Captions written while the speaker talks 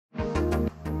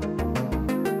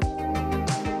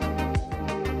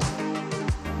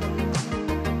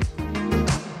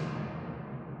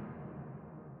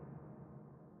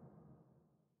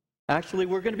Actually,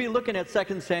 we're going to be looking at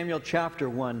 2 Samuel chapter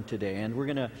 1 today, and we're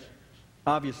going to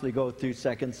obviously go through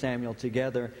 2 Samuel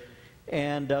together.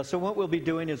 And so what we'll be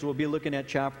doing is we'll be looking at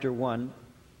chapter 1.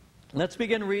 Let's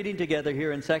begin reading together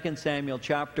here in 2 Samuel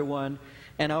chapter 1,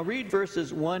 and I'll read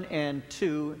verses 1 and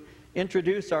 2,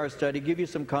 introduce our study, give you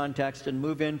some context, and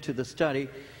move into the study.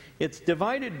 It's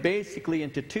divided basically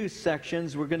into two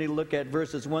sections. We're going to look at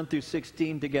verses 1 through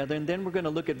 16 together, and then we're going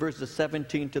to look at verses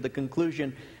 17 to the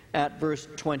conclusion at verse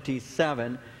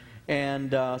 27.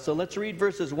 And so let's read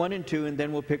verses 1 and 2, and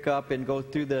then we'll pick up and go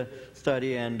through the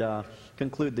study and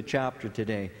conclude the chapter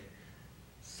today.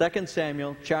 2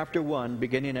 Samuel chapter 1,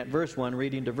 beginning at verse 1,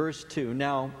 reading to verse 2.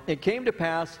 Now, it came to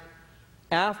pass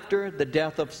after the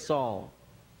death of Saul,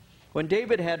 when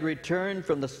David had returned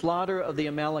from the slaughter of the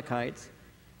Amalekites,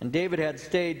 and David had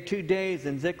stayed 2 days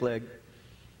in Ziklag.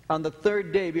 On the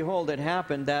third day, behold, it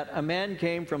happened that a man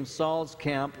came from Saul's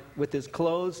camp with his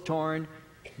clothes torn,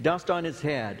 dust on his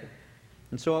head.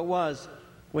 And so it was,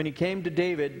 when he came to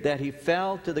David, that he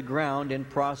fell to the ground and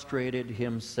prostrated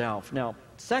himself. Now,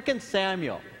 2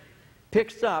 Samuel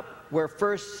picks up where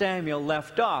 1 Samuel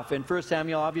left off. And 1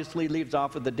 Samuel obviously leaves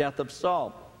off with the death of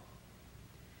Saul.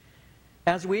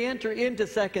 As we enter into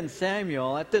 2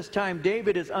 Samuel, at this time,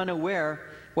 David is unaware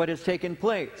what has taken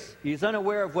place. He's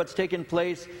unaware of what's taken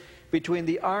place between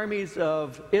the armies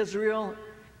of Israel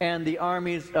and the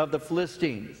armies of the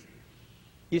Philistines.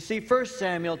 You see, 1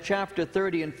 Samuel chapter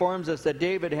 30 informs us that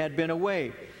David had been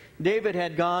away. David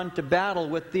had gone to battle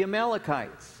with the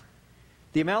Amalekites.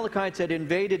 The Amalekites had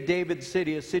invaded David's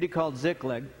city, a city called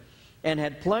Ziklag, and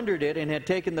had plundered it and had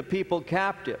taken the people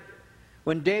captive.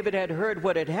 When David had heard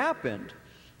what had happened,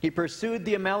 he pursued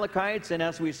the Amalekites, and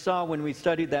as we saw when we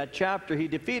studied that chapter, he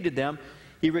defeated them.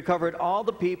 He recovered all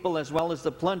the people as well as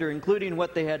the plunder, including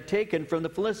what they had taken from the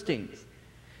Philistines.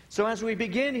 So as we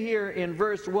begin here in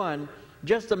verse 1,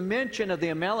 just a mention of the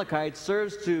Amalekites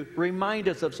serves to remind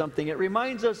us of something. It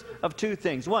reminds us of two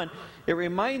things. One, it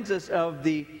reminds us of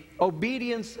the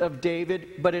obedience of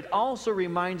David, but it also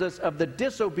reminds us of the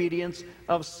disobedience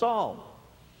of Saul.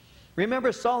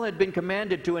 Remember, Saul had been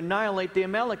commanded to annihilate the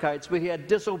Amalekites, but he had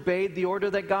disobeyed the order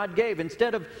that God gave.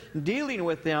 Instead of dealing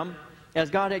with them as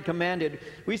God had commanded,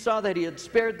 we saw that he had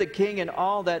spared the king and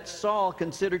all that Saul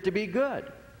considered to be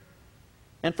good.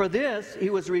 And for this, he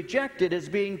was rejected as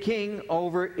being king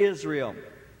over Israel.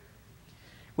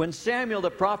 When Samuel the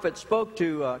prophet spoke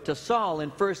to Saul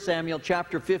in 1 Samuel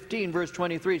chapter 15, verse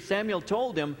 23, Samuel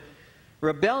told him,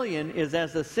 "Rebellion is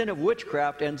as the sin of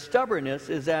witchcraft, and stubbornness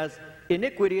is as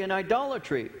iniquity and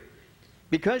idolatry.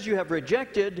 Because you have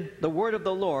rejected the word of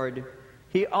the Lord,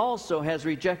 he also has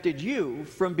rejected you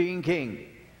from being king."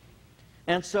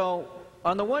 And so,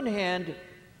 on the one hand,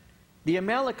 the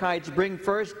Amalekites bring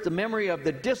first the memory of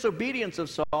the disobedience of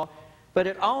Saul, but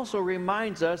it also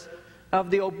reminds us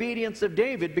of the obedience of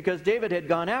David, because David had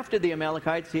gone after the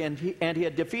Amalekites and he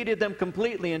had defeated them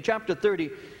completely. In chapter 30,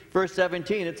 verse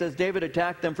 17, it says, David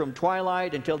attacked them from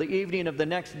twilight until the evening of the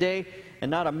next day, and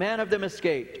not a man of them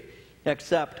escaped,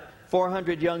 except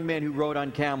 400 young men who rode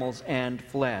on camels and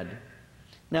fled.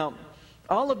 Now,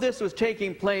 all of this was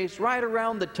taking place right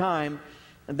around the time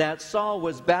that Saul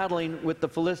was battling with the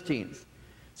Philistines.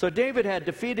 So David had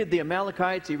defeated the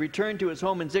Amalekites. He returned to his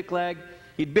home in Ziklag.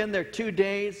 He'd been there 2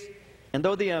 days, and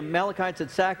though the Amalekites had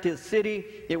sacked his city,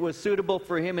 it was suitable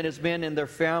for him and his men and their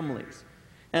families.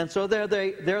 And so there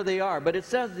they are. But it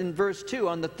says in verse 2,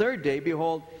 on the third day,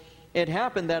 behold, it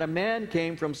happened that a man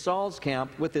came from Saul's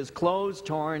camp with his clothes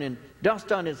torn and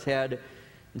dust on his head.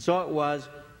 And so it was,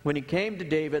 when he came to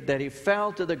David, that he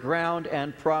fell to the ground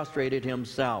and prostrated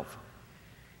himself.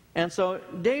 And so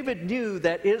David knew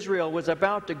that Israel was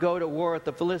about to go to war with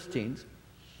the Philistines.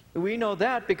 We know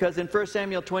that because in 1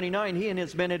 Samuel 29, he and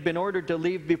his men had been ordered to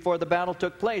leave before the battle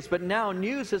took place. But now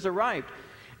news has arrived,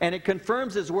 and it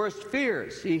confirms his worst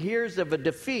fears. He hears of a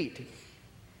defeat,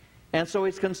 and so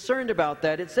he's concerned about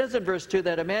that. It says in verse 2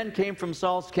 that a man came from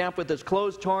Saul's camp with his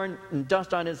clothes torn and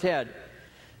dust on his head.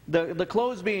 The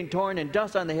clothes being torn and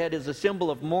dust on the head is a symbol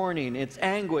of mourning. It's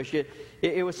anguish.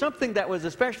 It was something that was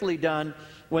especially done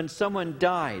when someone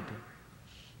died.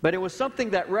 But it was something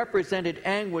that represented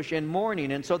anguish and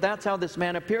mourning. And so that's how this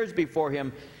man appears before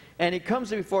him. And he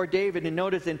comes before David, and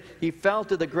notice he fell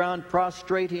to the ground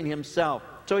prostrating himself.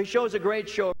 So he shows a great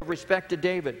show of respect to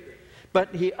David.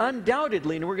 But he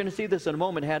undoubtedly, and we're going to see this in a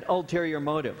moment, had ulterior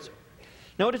motives.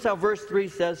 Notice how verse 3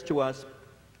 says to us,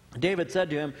 David said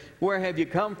to him, "Where have you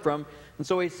come from?" And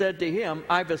so he said to him,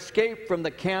 "I've escaped from the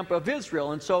camp of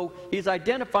Israel." And so he's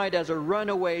identified as a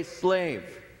runaway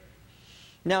slave.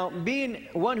 Now, being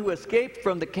one who escaped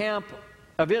from the camp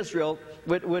of Israel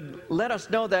would let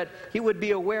us know that he would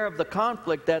be aware of the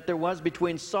conflict that there was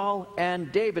between Saul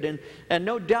and David. And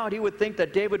no doubt he would think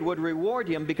that David would reward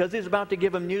him because he's about to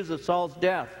give him news of Saul's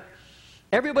death.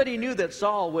 Everybody knew that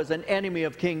Saul was an enemy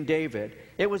of King David.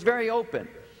 It was very open.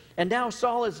 And now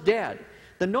Saul is dead.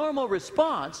 The normal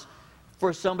response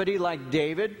for somebody like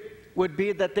David would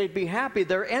be that they'd be happy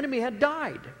their enemy had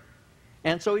died.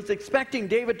 And so he's expecting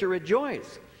David to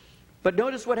rejoice. But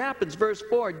notice what happens. Verse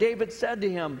 4, David said to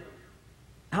him,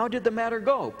 "How did the matter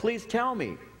go? Please tell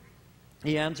me."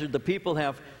 He answered, "The people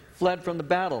have fled from the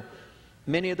battle.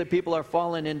 Many of the people are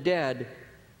fallen and dead,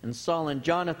 and Saul and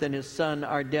Jonathan his son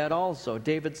are dead also."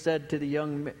 David said to the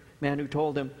young man who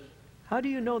told him, "How do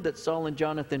you know that Saul and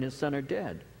Jonathan his son are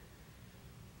dead?"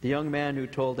 The young man who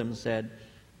told him said,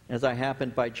 "As I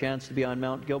happened by chance to be on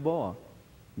Mount Gilboa,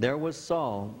 there was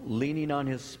Saul leaning on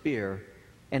his spear,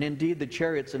 and indeed the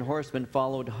chariots and horsemen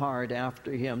followed hard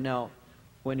after him. Now,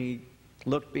 when he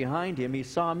looked behind him, he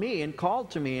saw me and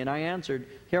called to me, and I answered,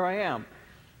 'Here I am.'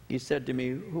 He said to me,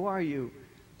 'Who are you?'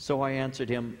 So I answered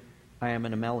him, 'I am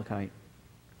an Amalekite.'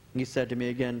 He said to me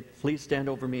again, 'Please stand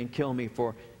over me and kill me,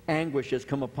 for anguish has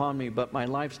come upon me, but my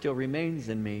life still remains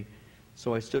in me.'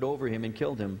 So I stood over him and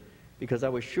killed him, because I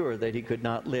was sure that he could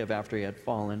not live after he had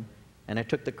fallen. And I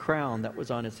took the crown that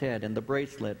was on his head and the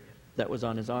bracelet that was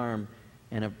on his arm,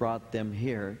 and have brought them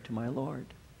here to my Lord."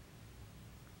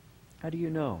 How do you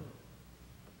know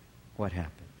what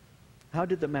happened? How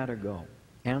did the matter go?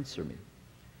 Answer me.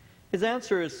 His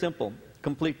answer is simple: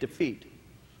 complete defeat.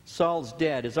 Saul's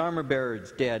dead, his armor bearer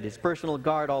is dead, his personal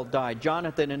guard all died,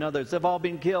 Jonathan and others have all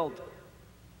been killed.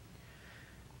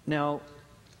 Now,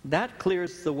 that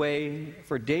clears the way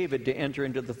for David to enter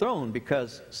into the throne,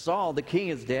 because Saul the king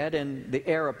is dead, and the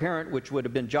heir apparent, which would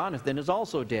have been Jonathan, is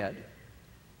also dead.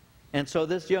 And so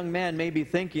this young man may be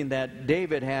thinking that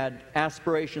David had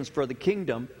aspirations for the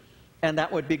kingdom, and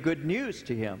that would be good news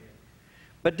to him.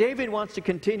 But David wants to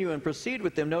continue and proceed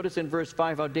with them. Notice in verse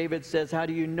 5 how David says, "How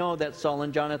do you know that Saul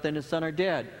and Jonathan his son are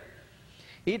dead?"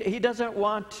 He doesn't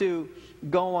want to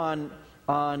go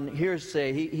on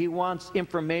hearsay. He wants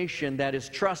information that is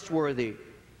trustworthy.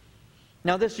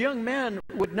 Now, this young man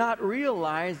would not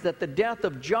realize that the death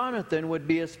of Jonathan would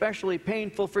be especially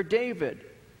painful for David.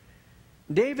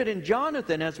 David and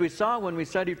Jonathan, as we saw when we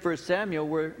studied 1 Samuel,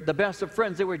 were the best of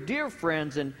friends. They were dear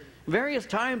friends, and various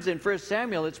times in 1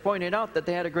 Samuel it's pointed out that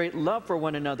they had a great love for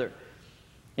one another.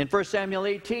 In 1 Samuel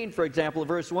 18, for example,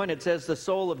 verse 1, it says, "The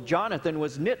soul of Jonathan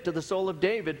was knit to the soul of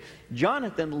David.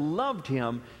 Jonathan loved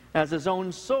him as his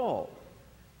own soul."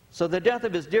 So the death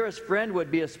of his dearest friend would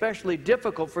be especially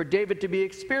difficult for David to be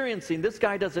experiencing. This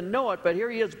guy doesn't know it, but here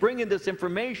he is bringing this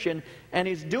information, and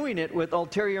he's doing it with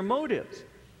ulterior motives.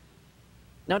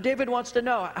 Now David wants to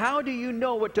know, how do you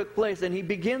know what took place? And he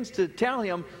begins to tell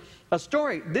him a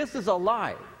story. This is a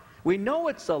lie. We know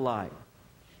it's a lie,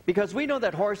 because we know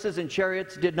that horses and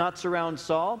chariots did not surround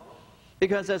Saul,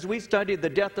 because as we studied the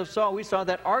death of Saul, we saw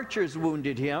that archers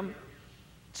wounded him.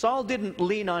 Saul didn't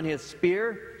lean on his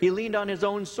spear. He leaned on his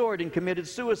own sword and committed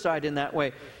suicide in that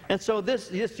way. And so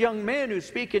this young man who's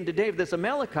speaking to David, this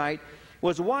Amalekite,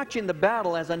 was watching the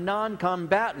battle as a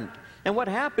non-combatant. And what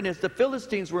happened is the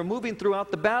Philistines were moving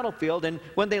throughout the battlefield, and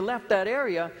when they left that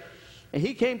area,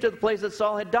 he came to the place that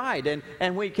Saul had died.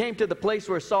 And when he came to the place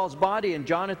where Saul's body and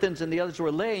Jonathan's and the others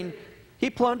were laying, he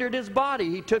plundered his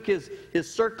body. He took his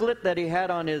circlet that he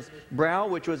had on his brow,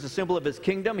 which was a symbol of his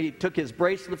kingdom. He took his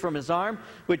bracelet from his arm,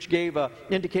 which gave an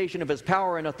indication of his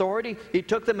power and authority. He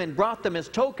took them and brought them as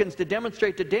tokens to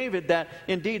demonstrate to David that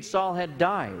indeed Saul had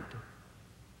died.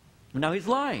 Now he's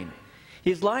lying.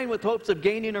 He's lying with hopes of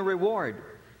gaining a reward.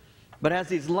 But as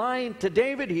he's lying to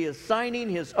David, he is signing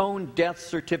his own death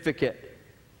certificate.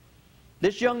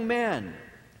 This young man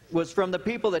was from the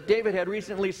people that David had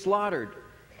recently slaughtered.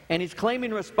 And he's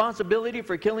claiming responsibility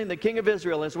for killing the king of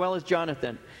Israel as well as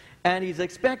Jonathan. And he's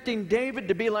expecting David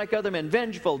to be like other men,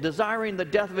 vengeful, desiring the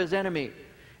death of his enemy.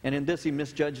 And in this he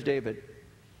misjudged David.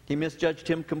 He misjudged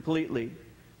him completely,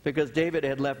 because David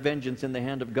had left vengeance in the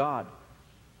hand of God.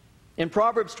 In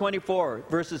Proverbs 24,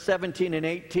 verses 17 and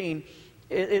 18,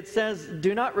 it says,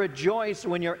 "Do not rejoice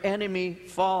when your enemy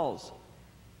falls.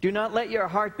 Do not let your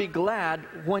heart be glad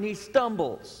when he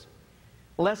stumbles.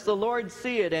 Lest the Lord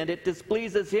see it, and it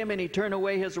displeases him, and he turn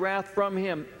away his wrath from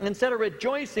him." Instead of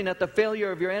rejoicing at the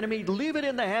failure of your enemy, leave it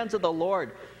in the hands of the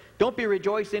Lord. Don't be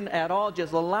rejoicing at all.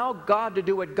 Just allow God to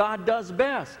do what God does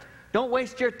best. Don't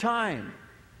waste your time.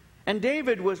 And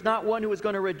David was not one who was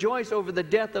going to rejoice over the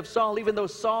death of Saul, even though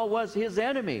Saul was his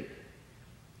enemy.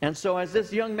 And so as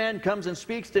this young man comes and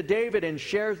speaks to David and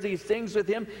shares these things with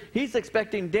him, he's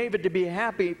expecting David to be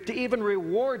happy, to even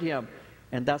reward him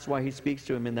And that's why he speaks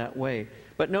to him in that way.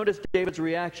 But notice David's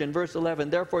reaction. Verse 11,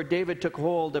 therefore David took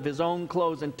hold of his own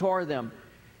clothes and tore them,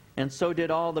 and so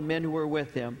did all the men who were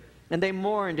with him. And they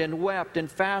mourned and wept and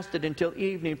fasted until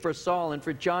evening for Saul and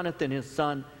for Jonathan his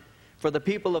son, for the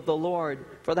people of the Lord,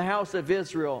 for the house of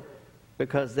Israel,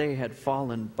 because they had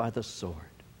fallen by the sword.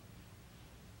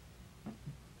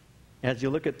 As you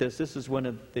look at this, this is one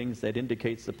of the things that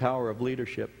indicates the power of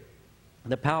leadership,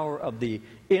 the power of the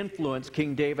influence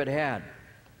King David had.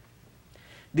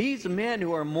 These men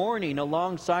who are mourning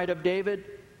alongside of David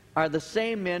are the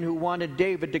same men who wanted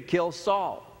David to kill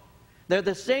Saul. They're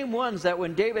the same ones that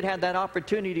when David had that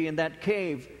opportunity in that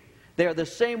cave, they're the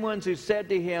same ones who said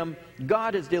to him,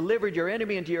 God has delivered your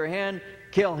enemy into your hand,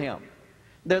 kill him.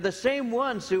 They're the same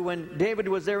ones who, when David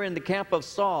was there in the camp of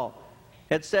Saul,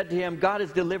 had said to him, God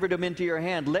has delivered him into your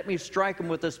hand, let me strike him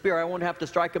with a spear, I won't have to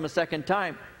strike him a second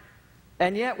time.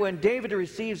 And yet when David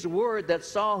receives word that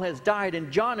Saul has died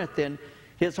and Jonathan,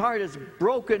 his heart is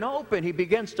broken open. He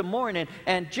begins to mourn.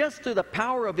 And just through the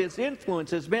power of his influence,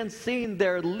 his men seeing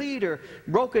their leader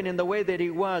broken in the way that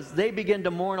he was, they begin to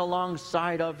mourn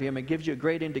alongside of him. It gives you a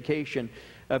great indication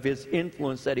of his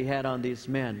influence that he had on these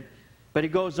men. But he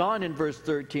goes on in verse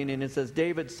 13, and it says,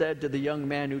 David said to the young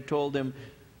man who told him,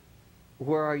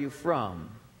 where are you from?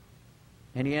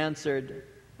 And he answered,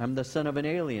 I'm the son of an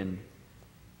alien,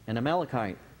 an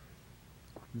Amalekite.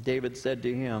 David said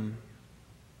to him,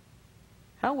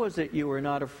 how was it you were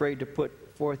not afraid to put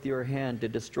forth your hand to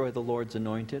destroy the Lord's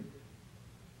anointed?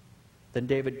 Then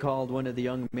David called one of the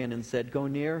young men and said, go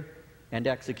near and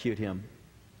execute him.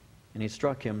 And he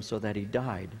struck him so that he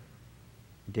died.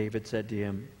 David said to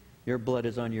him, your blood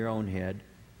is on your own head,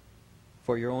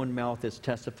 for your own mouth has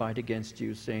testified against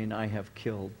you, saying, I have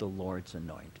killed the Lord's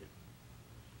anointed.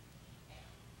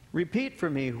 Repeat for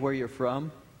me where you're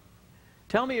from.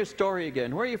 Tell me your story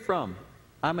again. Where are you from?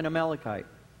 I'm an Amalekite.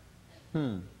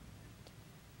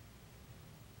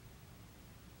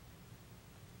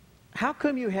 How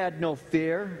come you had no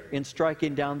fear in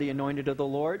striking down the anointed of the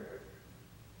Lord?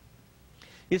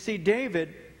 You see,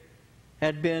 David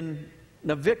had been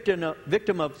the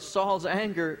victim of Saul's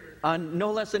anger on no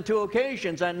less than 2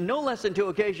 occasions. On no less than 2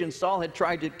 occasions, Saul had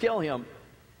tried to kill him.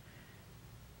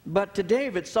 But to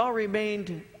David, Saul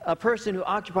remained a person who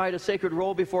occupied a sacred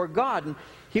role before God, and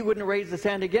he wouldn't raise his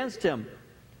hand against him.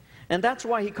 And that's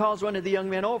why he calls one of the young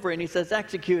men over and he says,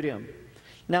 execute him.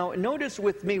 Now, notice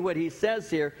with me what he says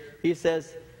here. He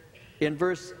says in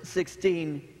verse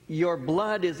 16, your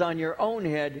blood is on your own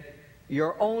head.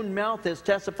 Your own mouth has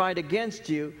testified against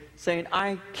you, saying,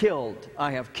 I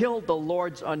have killed the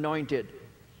Lord's anointed.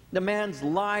 The man's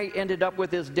lie ended up with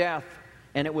his death,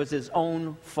 and it was his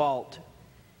own fault.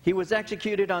 He was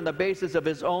executed on the basis of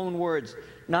his own words,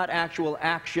 not actual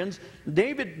actions.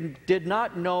 David did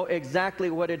not know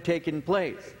exactly what had taken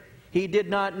place. He did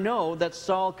not know that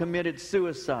Saul committed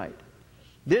suicide.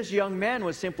 This young man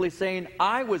was simply saying,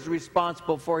 I was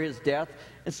responsible for his death.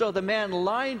 And so the man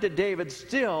lying to David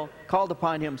still called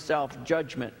upon himself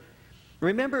judgment.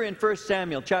 Remember in 1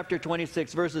 Samuel chapter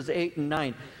 26, verses 8 and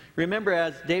 9. Remember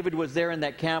as David was there in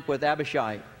that camp with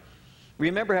Abishai.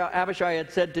 Remember how Abishai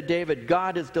had said to David,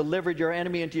 God has delivered your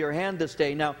enemy into your hand this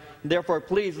day. Now, therefore,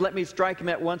 please let me strike him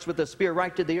at once with a spear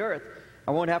right to the earth.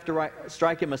 I won't have to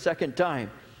strike him a second time.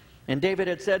 And David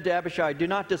had said to Abishai, do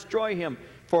not destroy him,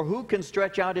 for who can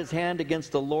stretch out his hand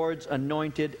against the Lord's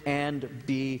anointed and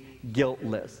be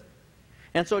guiltless?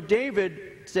 And so David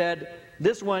said,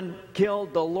 this one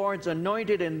killed the Lord's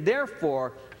anointed, and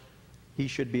therefore he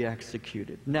should be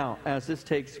executed. Now, as this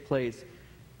takes place,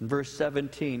 in verse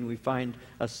 17, we find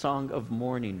a song of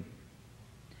mourning.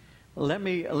 Let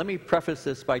me preface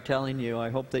this by telling you, I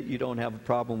hope that you don't have a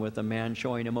problem with a man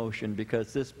showing emotion,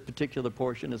 because this particular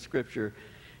portion of Scripture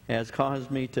has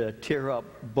caused me to tear up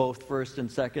both first and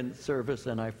second service,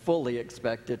 and I fully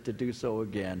expect it to do so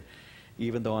again,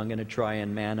 even though I'm going to try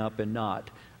and man up and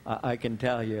not. I can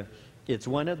tell you, it's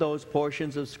one of those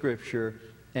portions of Scripture,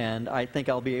 and I think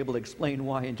I'll be able to explain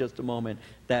why in just a moment,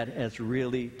 that has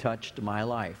really touched my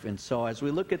life. And so as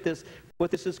we look at this,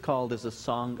 what this is called is a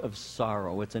song of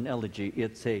sorrow. It's an elegy.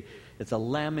 It's a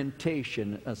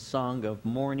lamentation, a song of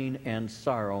mourning and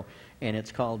sorrow, and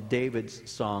it's called David's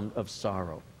Song of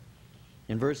Sorrow.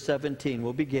 In verse 17,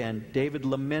 we'll begin. David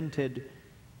lamented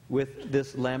with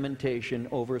this lamentation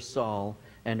over Saul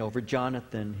and over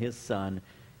Jonathan, his son,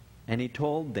 and he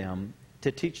told them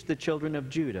to teach the children of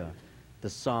Judah the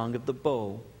song of the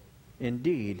bow.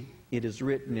 Indeed, it is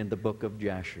written in the book of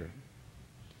Jasher.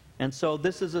 And so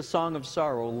this is a song of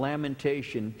sorrow,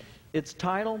 lamentation. Its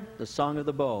title, The Song of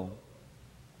the Bow.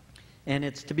 And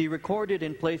it's to be recorded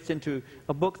and placed into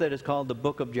a book that is called the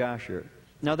book of Jasher.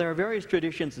 Now, there are various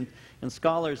traditions and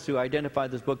scholars who identify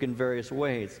this book in various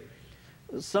ways.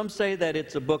 Some say that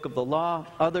it's a book of the law.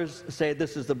 Others say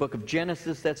this is the book of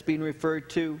Genesis that's being referred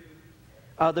to.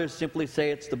 Others simply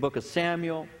say it's the book of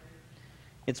Samuel.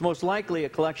 It's most likely a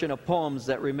collection of poems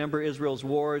that remember Israel's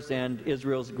wars and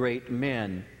Israel's great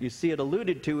men. You see it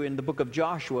alluded to in the book of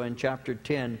Joshua in chapter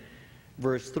 10,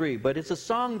 verse 3. But it's a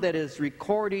song that is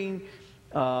recording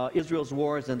Israel's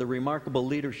wars and the remarkable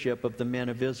leadership of the men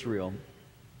of Israel.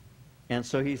 And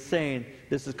so he's saying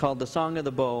this is called the Song of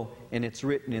the Bow, and it's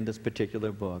written in this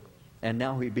particular book. And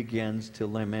now he begins to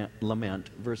lament.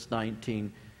 Verse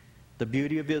 19, the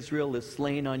beauty of Israel is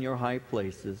slain on your high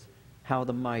places. How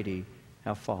the mighty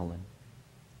have fallen.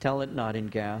 Tell it not in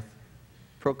Gath.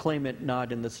 Proclaim it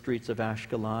not in the streets of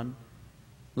Ashkelon.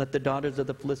 Let the daughters of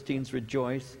the Philistines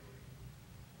rejoice,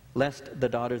 lest the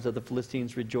daughters of the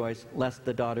Philistines rejoice, lest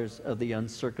the daughters of the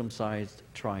uncircumcised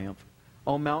triumph.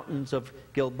 O mountains of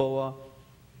Gilboa,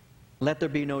 let there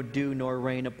be no dew nor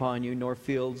rain upon you, nor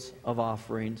fields of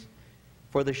offerings.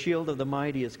 For the shield of the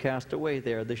mighty is cast away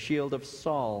there, the shield of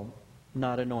Saul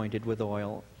not anointed with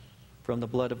oil. From the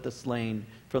blood of the slain,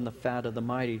 from the fat of the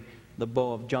mighty, the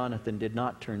bow of Jonathan did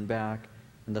not turn back,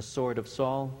 and the sword of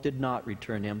Saul did not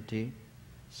return empty.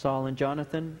 Saul and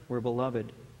Jonathan were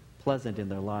beloved, pleasant in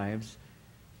their lives,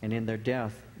 and in their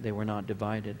death they were not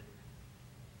divided.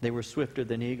 They were swifter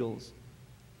than eagles.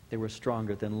 They were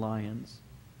stronger than lions.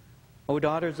 O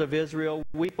daughters of Israel,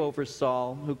 weep over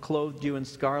Saul, who clothed you in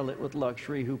scarlet with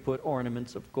luxury, who put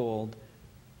ornaments of gold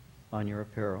on your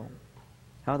apparel.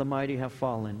 How the mighty have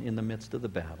fallen in the midst of the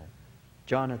battle.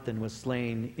 Jonathan was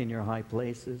slain in your high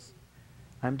places.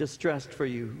 I'm distressed for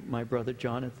you, my brother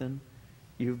Jonathan.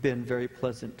 You've been very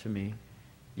pleasant to me.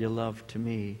 Your love to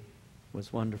me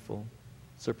was wonderful,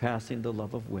 surpassing the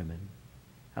love of women.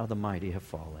 How the mighty have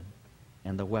fallen,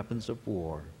 and the weapons of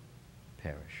war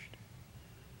perished.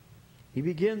 He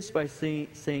begins by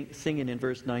singing in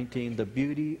verse 19, the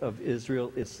beauty of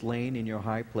Israel is slain in your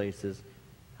high places.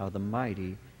 How the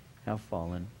mighty have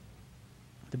fallen.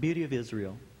 The beauty of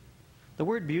Israel. The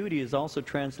word beauty is also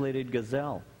translated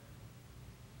gazelle.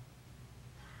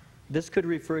 This could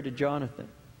refer to Jonathan,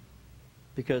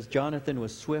 because Jonathan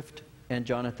was swift and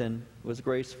Jonathan was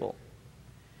graceful,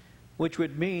 which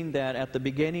would mean that at the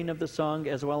beginning of the song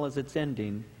as well as its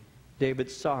ending,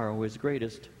 David's sorrow was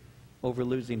greatest over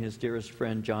losing his dearest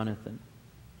friend Jonathan.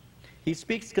 He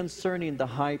speaks concerning the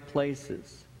high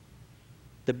places.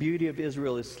 The beauty of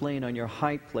Israel is slain on your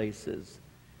high places.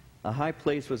 A high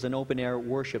place was an open-air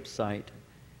worship site.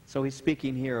 So he's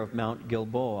speaking here of Mount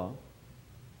Gilboa.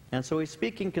 And so he's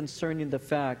speaking concerning the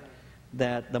fact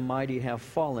that the mighty have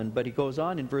fallen. But he goes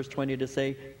on in verse 20 to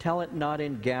say, tell it not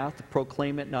in Gath,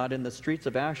 proclaim it not in the streets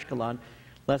of Ashkelon,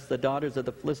 lest the daughters of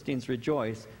the Philistines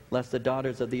rejoice, lest the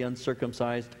daughters of the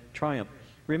uncircumcised triumph.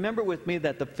 Remember with me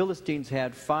that the Philistines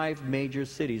had 5 major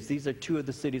cities. These are 2 of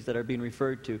the cities that are being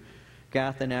referred to,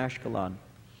 Gath and Ashkelon.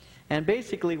 And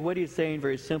basically what he's saying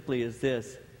very simply is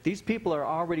this: these people are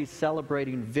already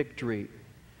celebrating victory.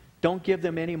 Don't give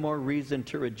them any more reason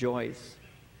to rejoice.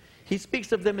 He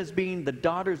speaks of them as being the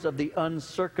daughters of the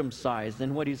uncircumcised.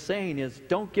 And what he's saying is,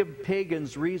 don't give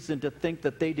pagans reason to think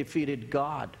that they defeated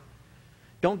God.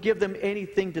 Don't give them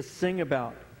anything to sing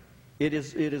about. It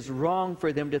is wrong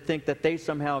for them to think that they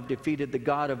somehow have defeated the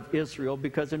God of Israel,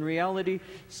 because in reality,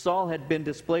 Saul had been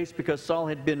displaced because Saul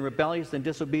had been rebellious and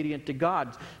disobedient to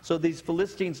God. So these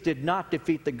Philistines did not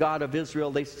defeat the God of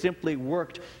Israel. They simply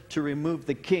worked to remove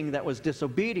the king that was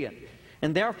disobedient.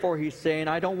 And therefore, he's saying,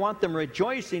 I don't want them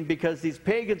rejoicing because these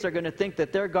pagans are going to think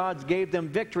that their gods gave them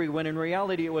victory, when in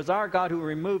reality it was our God who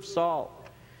removed Saul.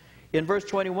 In verse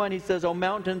 21, he says, O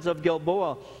mountains of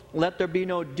Gilboa, let there be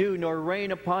no dew nor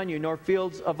rain upon you, nor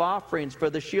fields of offerings, for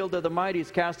the shield of the mighty is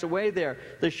cast away there,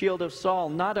 the shield of Saul,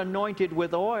 not anointed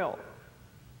with oil.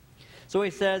 So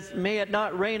he says, may it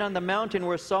not rain on the mountain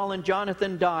where Saul and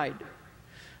Jonathan died.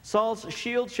 Saul's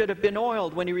shield should have been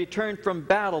oiled when he returned from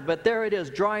battle, but there it is,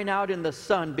 drying out in the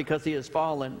sun because he has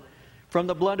fallen. From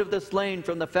the blood of the slain,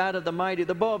 from the fat of the mighty,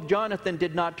 the bow of Jonathan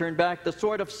did not turn back, the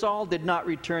sword of Saul did not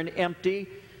return empty.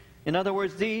 In other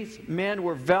words, these men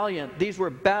were valiant. These were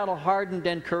battle-hardened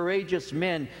and courageous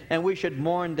men, and we should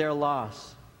mourn their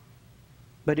loss.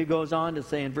 But he goes on to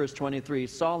say in verse 23,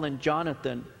 Saul and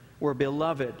Jonathan were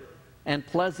beloved and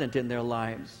pleasant in their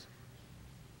lives.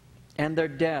 And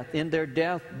in their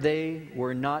death, they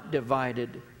were not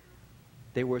divided.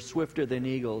 They were swifter than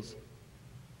eagles.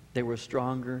 They were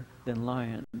stronger than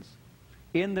lions.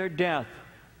 In their death,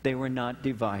 they were not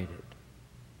divided.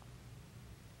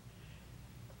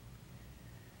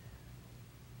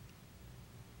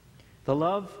 The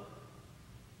love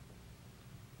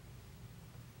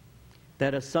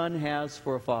that a son has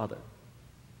for a father,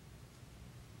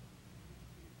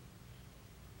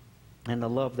 and the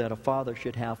love that a father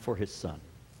should have for his son.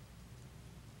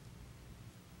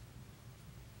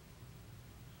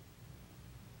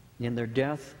 In their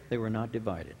death, they were not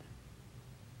divided.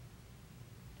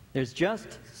 There's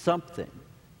just something.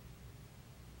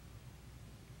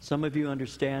 Some of you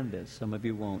understand this, some of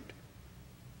you won't.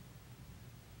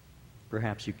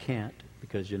 Perhaps you can't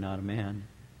because you're not a man.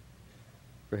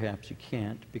 Perhaps you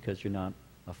can't because you're not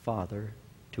a father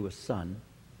to a son.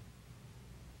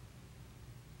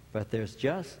 But there's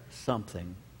just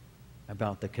something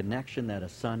about the connection that a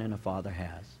son and a father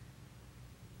has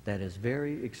that is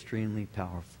very extremely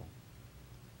powerful.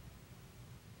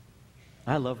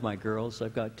 I love my girls.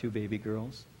 I've got 2 baby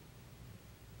girls.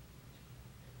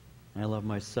 I love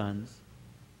my sons.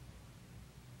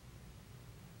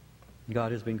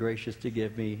 God has been gracious to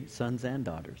give me sons and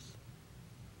daughters.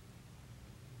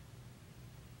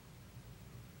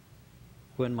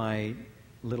 When my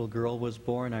little girl was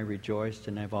born, I rejoiced,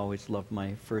 and I've always loved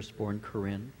my firstborn,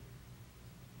 Corinne.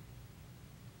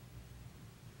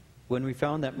 When we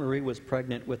found that Marie was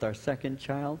pregnant with our second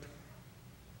child,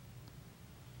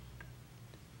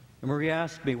 Marie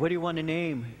asked me, "What do you want to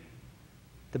name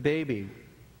the baby?"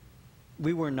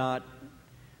 We were not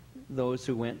those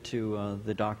who went to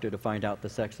the doctor to find out the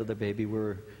sex of the baby.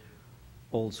 We're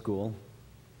old school.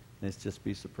 Let's just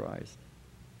be surprised.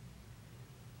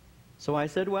 So I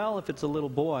said, well, if it's a little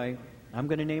boy, I'm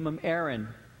going to name him Aaron.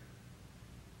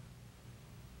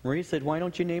 Marie said, why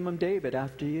don't you name him David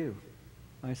after you?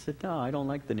 I said, no, I don't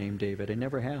like the name David. I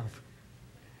never have.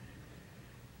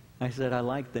 I said, I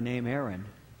like the name Aaron.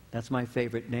 That's my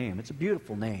favorite name. It's a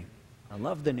beautiful name. I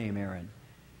love the name Aaron.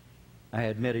 I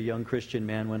had met a young Christian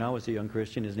man when I was a young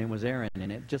Christian. His name was Aaron.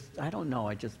 And it just, I don't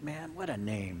know, man, what a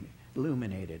name.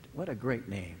 Illuminated. What a great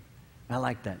name. I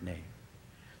like that name.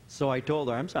 So I told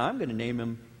her, I'm going to name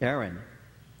him Aaron.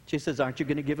 She says, aren't you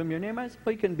going to give him your name? I said,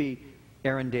 well, he can be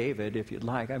Aaron David if you'd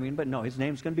like. But no, his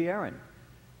name's going to be Aaron.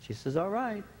 She says, all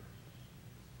right.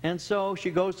 And so she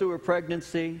goes through her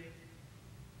pregnancy.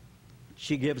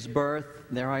 She gives birth.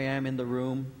 There I am in the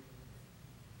room.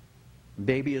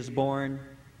 Baby is born.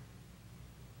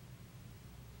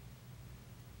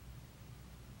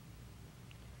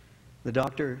 The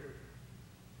doctor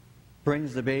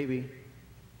brings the baby,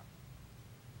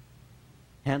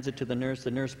 hands it to the nurse.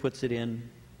 The nurse puts it in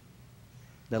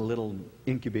that little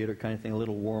incubator kind of thing, a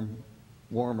little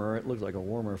warmer. It looks like a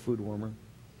warmer, food warmer.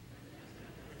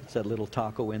 It's that little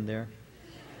taco in there.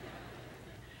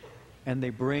 And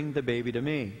they bring the baby to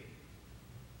me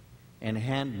and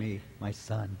hand me my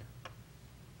son.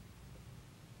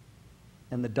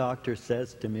 And the doctor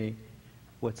says to me,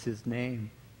 what's his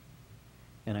name?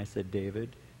 And I said,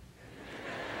 David.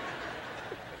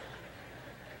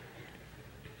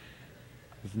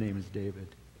 His name is David.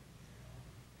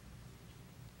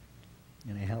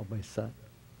 And I held my son.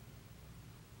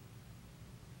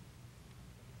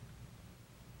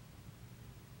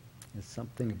 There's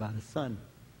something about a son.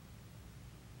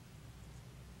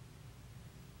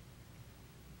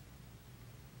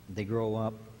 They grow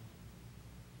up,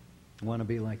 want to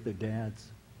be like their dads,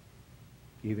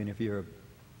 even if you're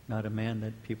not a man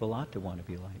that people ought to want to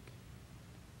be like.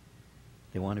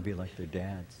 They want to be like their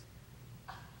dads.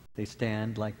 They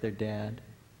stand like their dad.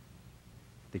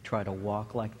 They try to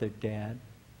walk like their dad.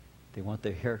 They want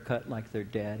their hair cut like their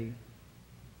daddy.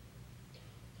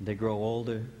 They grow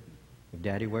older. If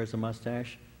daddy wears a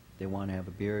mustache, they want to have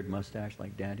a beard, mustache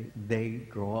like daddy. They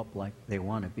grow up like they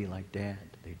want to be like dad.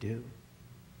 They do.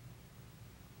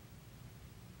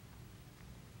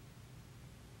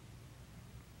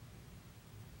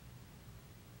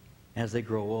 As they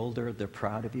grow older, they're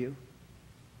proud of you.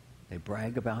 They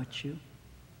brag about you.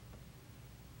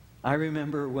 I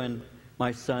remember when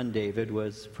my son David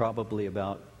was probably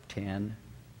about 10.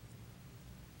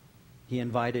 He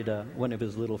invited one of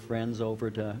his little friends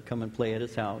over to come and play at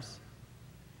his house.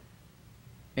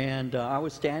 And I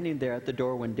was standing there at the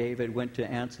door when David went to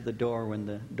answer the door when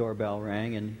the doorbell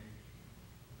rang, and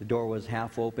the door was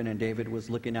half open, and David was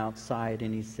looking outside,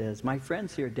 and he says, my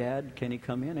friend's here, Dad. Can he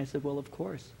come in? I said, well, of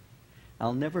course.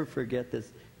 I'll never forget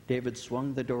this. David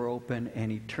swung the door open,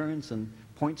 and he turns and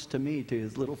points to me, to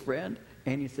his little friend,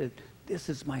 and he said, this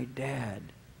is my dad.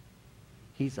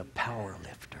 He's a power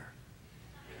lifter.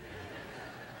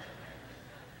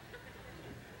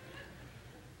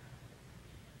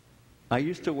 I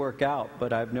used to work out,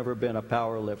 but I've never been a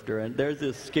power lifter. And there's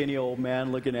this skinny old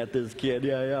man looking at this kid.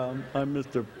 Yeah, I'm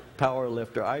Mr. Power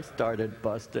Lifter. I started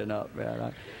busting up,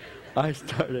 man. I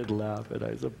started laughing.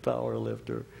 I said, power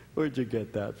lifter. Where'd you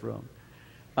get that from?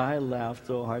 I laughed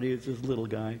so hard. He was this little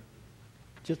guy.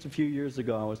 Just a few years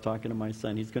ago, I was talking to my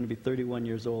son. He's going to be 31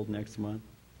 years old next month.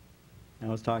 I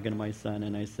was talking to my son,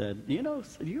 and I said, do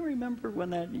you remember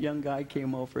when that young guy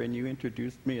came over and you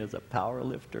introduced me as a power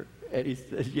lifter? And he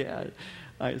said, yeah.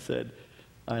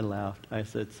 I laughed. I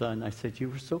said, son, you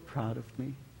were so proud of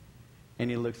me.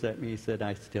 And he looks at me, he said,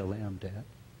 I still am, Dad.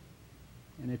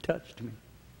 And it touched me.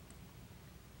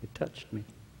 It touched me.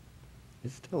 I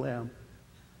still am.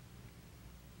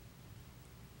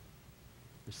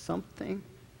 There's something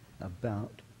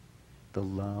about the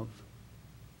love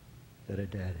that a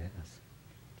dad has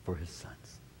for his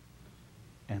sons,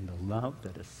 and the love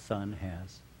that a son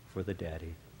has for the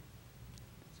daddy.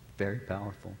 It's very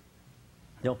powerful.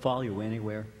 They'll follow you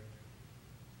anywhere.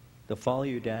 They'll follow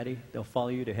you, Daddy. They'll follow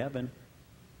you to heaven.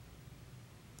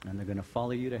 And they're going to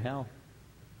follow you to hell.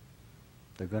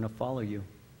 They're going to follow you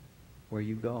where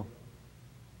you go.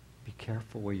 Be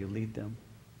careful where you lead them.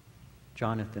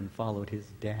 Jonathan followed his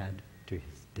dad to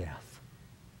his death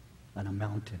on a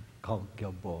mountain called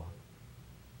Gilboa.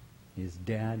 His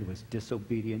dad was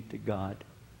disobedient to God,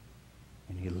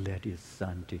 and he led his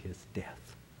son to his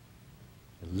death.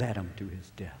 He led him to his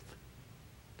death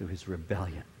through his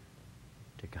rebellion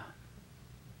to God.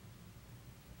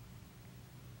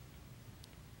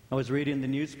 I was reading the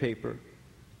newspaper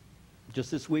just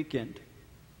this weekend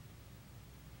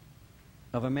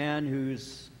of a man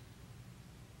who's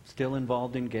still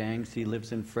involved in gangs. He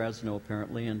lives in Fresno,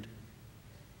 apparently, and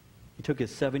he took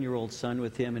his 7-year-old son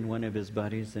with him and one of his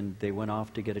buddies, and they went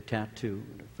off to get a tattoo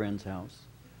at a friend's house.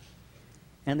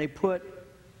 And they put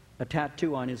a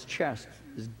tattoo on his chest,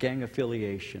 his gang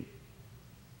affiliation.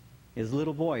 His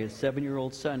little boy, his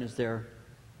 7-year-old son, is there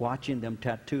watching them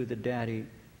tattoo the daddy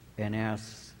and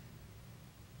asks,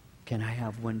 can I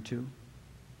have one too?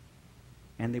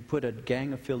 And they put a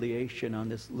gang affiliation on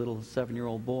this little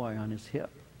 7-year-old boy on his hip.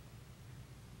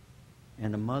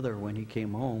 And the mother, when he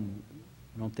came home,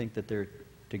 I don't think that they're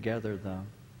together, the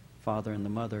father and the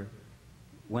mother,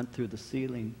 went through the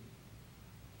ceiling,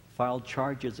 filed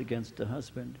charges against the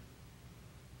husband,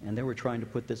 and they were trying to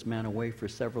put this man away for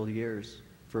several years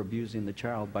for abusing the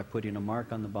child by putting a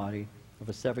mark on the body of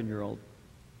a 7-year-old.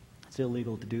 It's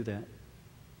illegal to do that.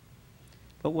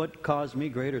 But what caused me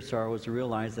greater sorrow was to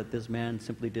realize that this man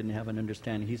simply didn't have an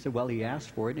understanding. He said, well, he asked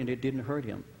for it and it didn't hurt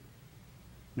him.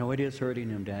 No, it is hurting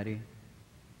him, Daddy.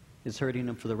 It's hurting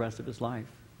him for the rest of his life.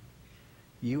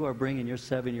 You are bringing your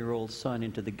 7-year-old son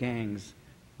into the gangs.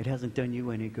 It hasn't done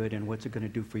you any good, and what's it going to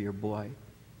do for your boy?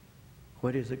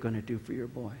 What is it going to do for your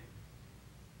boy?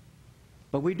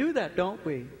 But we do that, don't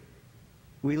we?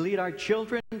 We lead our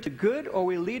children to good or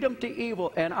we lead them to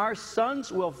evil, and our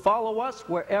sons will follow us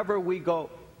wherever we go.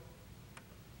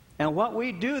 And what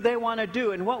we do, they want to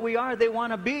do, and what we are, they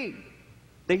want to be.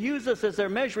 They use us as their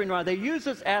measuring rod. They use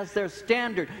us as their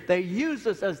standard. They use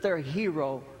us as their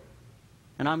hero.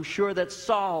 And I'm sure that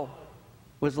Saul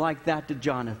was like that to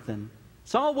Jonathan.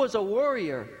 Saul was a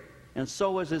warrior, and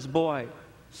so was his boy.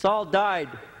 Saul died,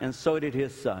 and so did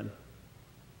his son.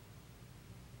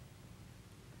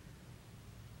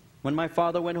 When my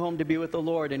father went home to be with the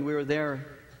Lord, and we were there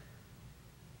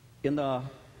in the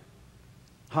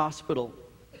hospital,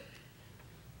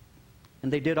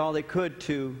 and they did all they could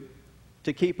to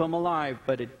keep him alive,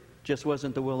 but it just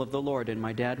wasn't the will of the Lord. And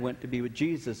my dad went to be with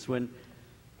Jesus. When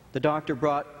the doctor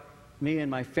brought me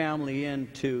and my family in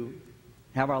to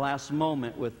have our last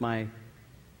moment with my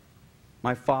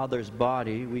father's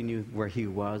body, we knew where he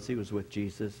was. He was with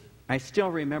Jesus. I still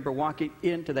remember walking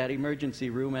into that emergency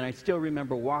room, and I still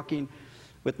remember walking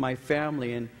with my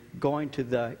family and going to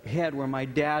the head where my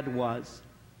dad was.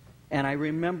 And I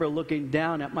remember looking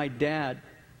down at my dad,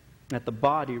 at the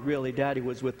body. Really, Daddy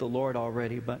was with the Lord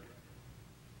already, but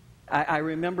I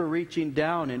remember reaching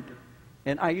down,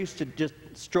 and I used to just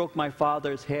stroke my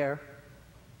father's hair.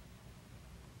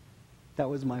 That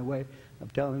was my way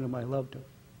of telling him I loved him.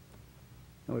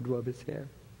 I would rub his hair.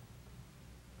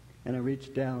 And I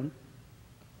reached down,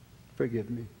 forgive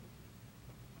me.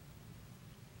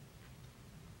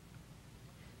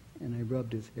 And I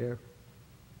rubbed his hair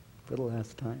for the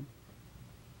last time.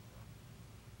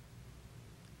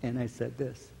 And I said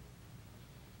this,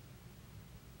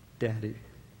 Daddy,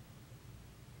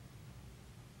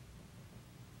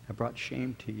 I brought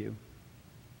shame to you,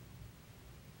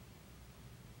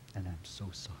 and I'm so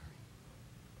sorry.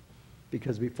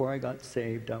 Because before I got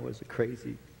saved, I was a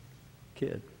crazy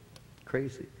kid.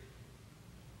 Crazy.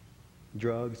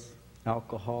 Drugs,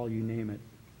 alcohol, you name it.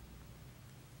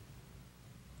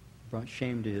 Brought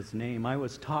shame to his name. I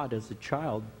was taught as a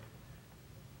child.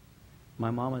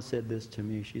 My mama said this to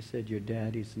me. She said, your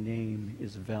daddy's name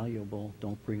is valuable.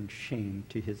 Don't bring shame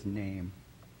to his name.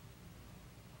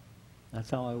 That's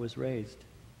how I was raised.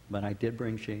 But I did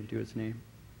bring shame to his name.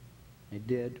 I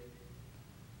did.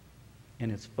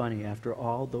 And it's funny, after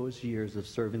all those years of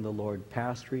serving the Lord,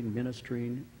 pastoring,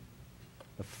 ministering,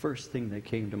 the first thing that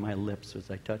came to my lips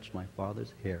as I touched my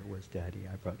father's hair was, Daddy,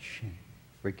 I brought shame.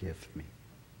 Forgive me.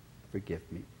 Forgive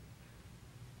me.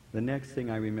 The next thing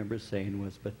I remember saying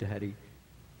was, but Daddy,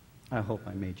 I hope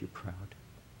I made you proud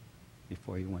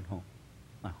before you went home.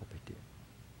 I hope I did.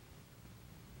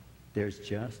 There's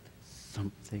just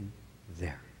something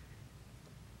there.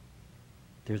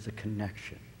 There's a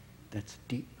connection that's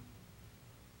deep.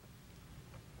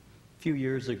 A few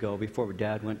years ago, before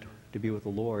Dad went to be with the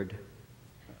Lord,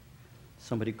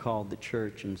 somebody called the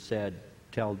church and said,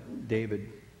 tell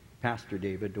David, Pastor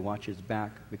David, to watch his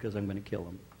back because I'm going to kill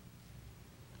him.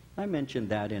 I mentioned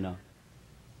that in a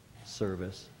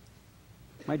service.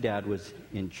 My dad was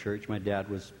in church. My dad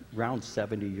was around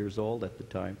 70 years old at the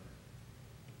time.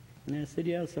 And I said,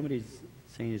 yeah, somebody's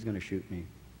saying he's going to shoot me.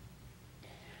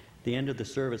 At the end of the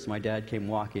service, my dad came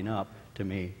walking up to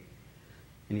me,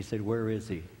 and he said, where is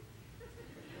he?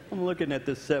 I'm looking at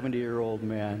this 70-year-old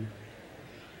man.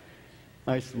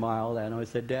 I smiled at him. I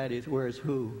said, Daddy, where's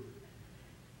who?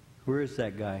 Where is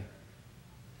that guy?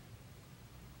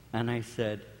 And I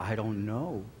said, I don't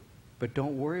know, but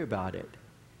don't worry about it.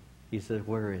 He said,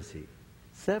 where is he?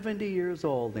 70 years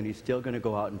old, and he's still going to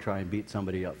go out and try and beat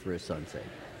somebody up for his son's sake.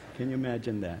 Can you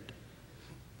imagine that?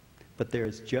 But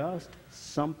there's just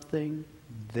something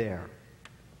there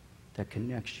that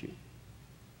connects you,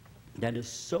 that is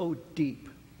so deep.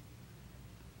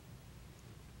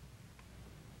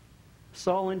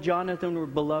 Saul and Jonathan were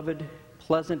beloved,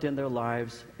 pleasant in their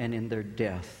lives, and in their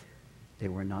death they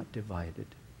were not divided.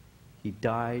 He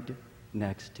died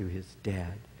next to his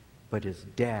dad, but his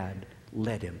dad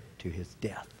led him to his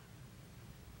death.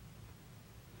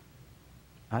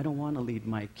 I don't want to lead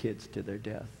my kids to their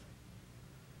death.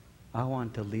 I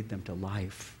want to lead them to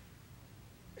life.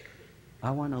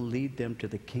 I want to lead them to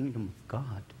the kingdom of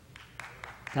God.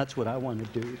 That's what I want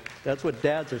to do. That's what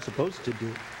dads are supposed to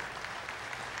do.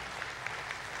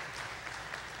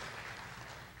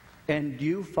 And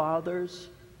you fathers,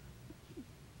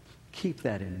 keep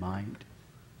that in mind.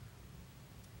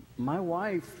 My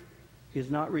wife is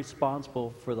not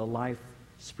responsible for the life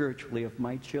spiritually of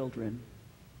my children.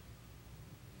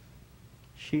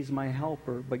 She's my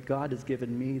helper, but God has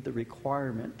given me the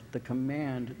requirement, the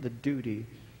command, the duty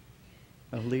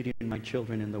of leading my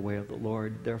children in the way of the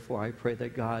Lord. Therefore, I pray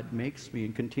that God makes me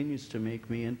and continues to make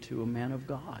me into a man of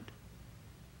God,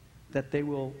 that they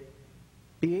will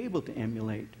be able to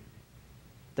emulate,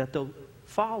 that they'll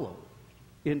follow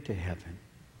into heaven.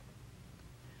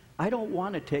 I don't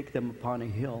want to take them upon a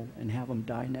hill and have them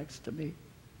die next to me.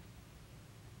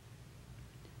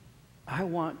 I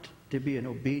want to be an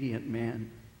obedient man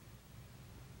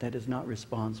that is not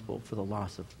responsible for the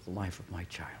loss of the life of my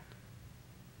child.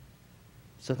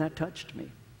 So that touched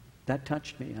me. That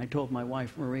touched me. I told my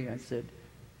wife, Marie, I said,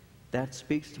 that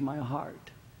speaks to my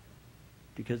heart,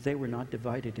 because they were not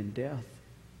divided in death.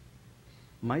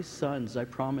 My sons, I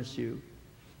promise you,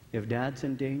 if Dad's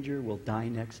in danger, will die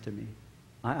next to me.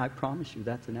 I promise you,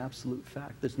 that's an absolute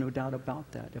fact. There's no doubt about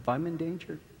that. If I'm in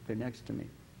danger, they're next to me.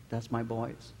 That's my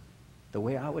boys. The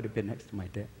way I would have been next to my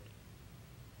dad,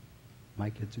 my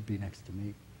kids would be next to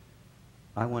me.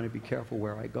 I want to be careful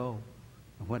where I go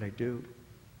and what I do.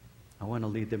 I want to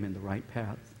lead them in the right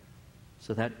path.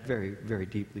 So that very, very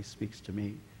deeply speaks to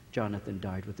me. Jonathan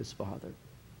died with his father.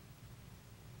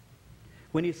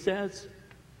 When he says,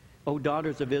 O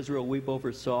daughters of Israel, weep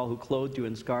over Saul, who clothed you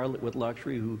in scarlet with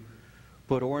luxury, who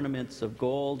put ornaments of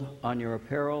gold on your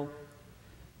apparel,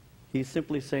 he's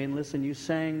simply saying, listen, you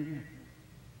sang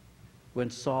when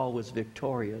Saul was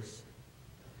victorious.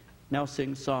 Now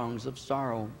sing songs of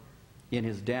sorrow in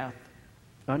his death.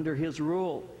 Under his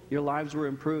rule, your lives were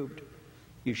improved.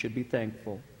 You should be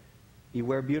thankful. You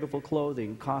wear beautiful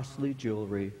clothing, costly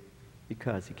jewelry,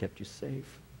 because he kept you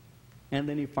safe. And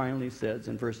then he finally says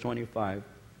in verse 25,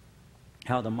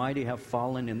 how the mighty have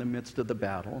fallen in the midst of the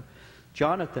battle.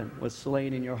 Jonathan was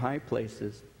slain in your high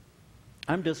places.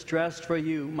 I'm distressed for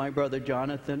you, my brother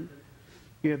Jonathan.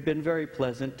 You have been very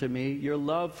pleasant to me. Your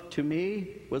love to me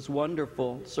was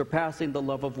wonderful, surpassing the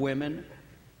love of women.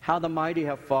 How the mighty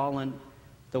have fallen,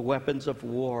 the weapons of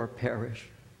war perish.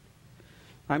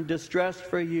 I'm distressed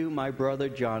for you, my brother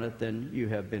Jonathan. You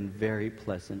have been very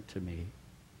pleasant to me.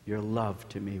 Your love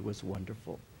to me was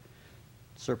wonderful,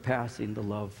 surpassing the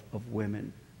love of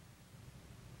women.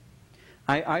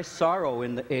 I sorrow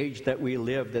in the age that we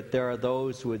live that there are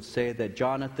those who would say that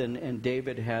Jonathan and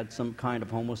David had some kind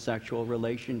of homosexual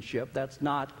relationship. That's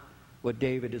not what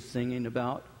David is singing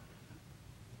about.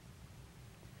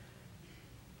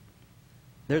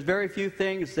 There's very few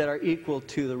things that are equal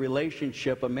to the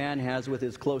relationship a man has with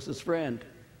his closest friend,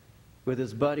 with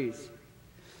his buddies.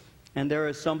 And there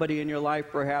is somebody in your life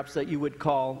perhaps that you would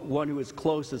call one who is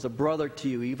close as a brother to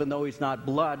you, even though he's not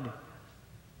blood.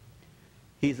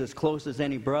 He's as close as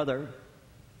any brother.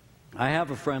 I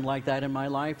have a friend like that in my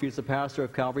life. He's the pastor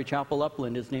of Calvary Chapel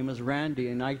Upland. His name is Randy.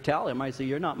 And I tell him, I say,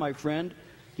 you're not my friend.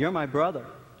 You're my brother.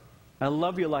 I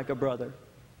love you like a brother.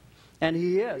 And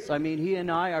he is. I mean, he and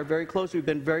I are very close. We've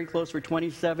been very close for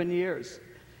 27 years.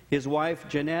 His wife,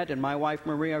 Jeanette, and my wife,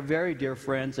 Marie, are very dear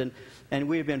friends. And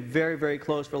we've been very, very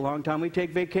close for a long time. We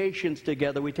take vacations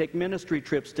together. We take ministry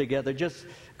trips together. Just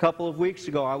a couple of weeks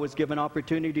ago, I was given an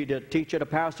opportunity to teach at a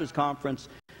pastor's conference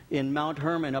in Mount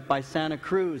Hermon up by Santa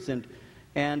Cruz.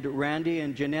 And Randy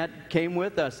and Jeanette came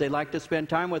with us. They like to spend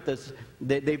time with us.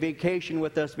 They vacation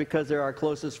with us because they're our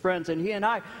closest friends. And he and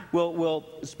I will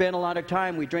spend a lot of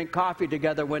time. We drink coffee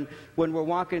together when we're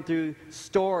walking through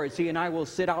stores. He and I will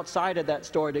sit outside of that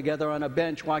store together on a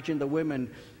bench watching the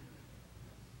women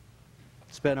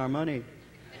spend our money.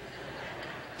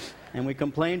 And we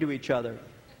complain to each other.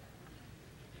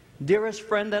 Dearest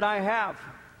friend that I have.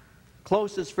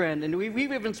 Closest friend. And we've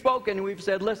even spoken and we've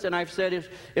said, listen, I've said,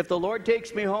 if the Lord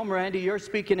takes me home, Randy, you're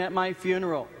speaking at my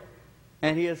funeral.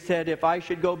 And he has said, if I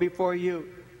should go before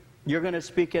you, you're going to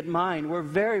speak at mine. We're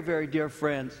very, very dear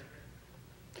friends.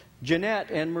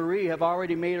 Jeanette and Marie have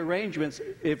already made arrangements.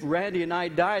 If Randy and I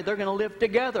die, they're going to live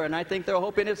together. And I think they're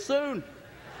hoping it's soon.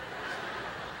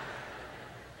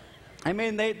 I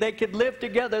mean, they could live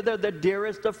together. They're the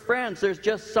dearest of friends. There's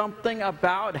just something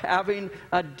about having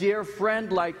a dear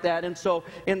friend like that. And so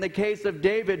in the case of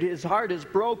David, his heart is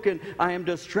broken. I am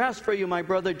distressed for you, my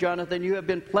brother Jonathan. You have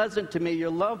been pleasant to me. Your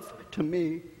love to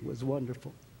me was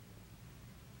wonderful.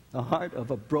 The heart of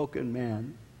a broken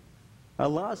man. I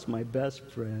lost my best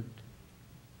friend.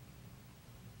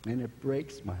 And it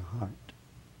breaks my heart.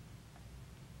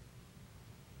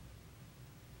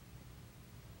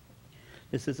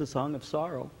 This is a song of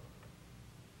sorrow,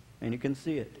 and you can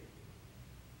see it.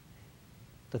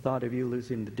 The thought of you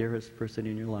losing the dearest person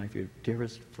in your life, your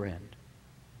dearest friend,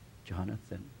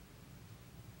 Jonathan.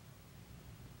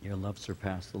 Your love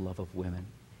surpassed the love of women.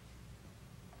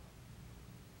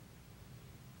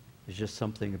 There's just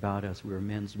something about us. We're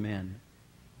men's men.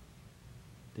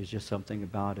 There's just something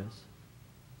about us.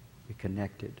 We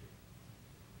connected.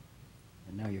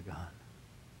 And now you're gone.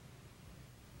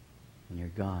 And you're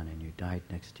gone, and you died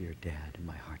next to your dad, and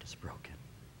my heart is broken.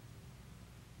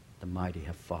 The mighty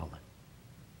have fallen.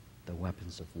 The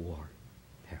weapons of war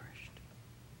perished.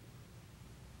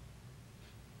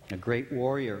 A great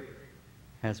warrior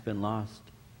has been lost,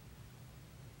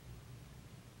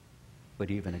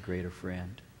 but even a greater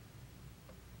friend.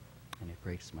 And it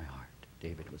breaks my heart,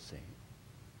 David was saying,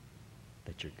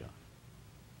 that you're gone.